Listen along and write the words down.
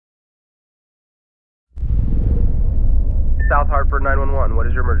South Hartford 911. What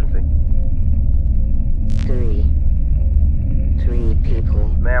is your emergency? Three people.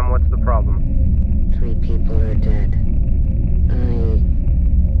 Ma'am, what's the problem? 3 people are dead. I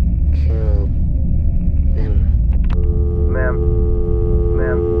killed them. Ma'am.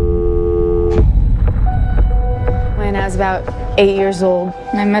 When I was about 8 years old,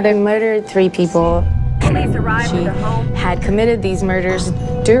 my mother murdered 3 people. Police arrived at the home. She had committed these murders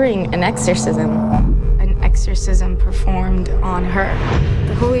during an exorcism. An exorcism performed on her.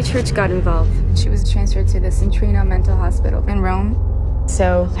 The Holy Church got involved. She was transferred to the Centrino Mental Hospital in Rome.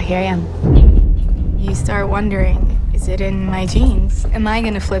 So here I am. You start wondering, is it in my genes? Am I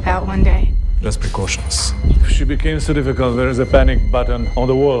gonna flip out one day? Just precautions. If she became so difficult, there is a panic button on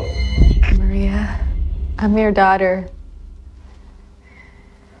the wall. Maria, I'm your daughter.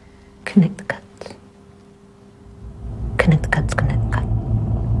 Connect the cuts. Connect the cuts, connect the cuts.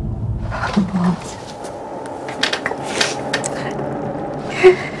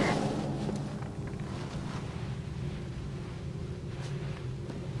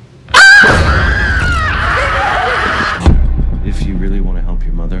 If you really want to help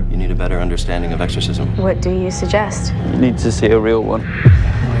your mother, you need a better understanding of exorcism. What do you suggest? You need to see a real one.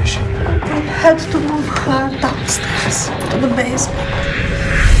 Where is she? I had to move her downstairs to the basement.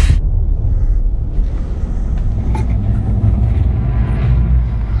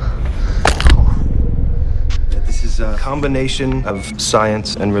 This is a combination of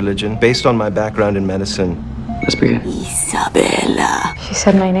science and religion based on my background in medicine. Let's begin. Isabella. She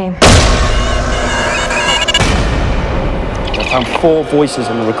said my name. I found 4 voices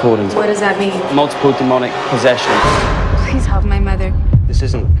in the recordings. What does that mean? Multiple demonic possession. Please help my mother. This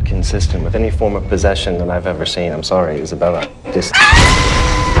isn't consistent with any form of possession that I've ever seen. I'm sorry, Isabella. This...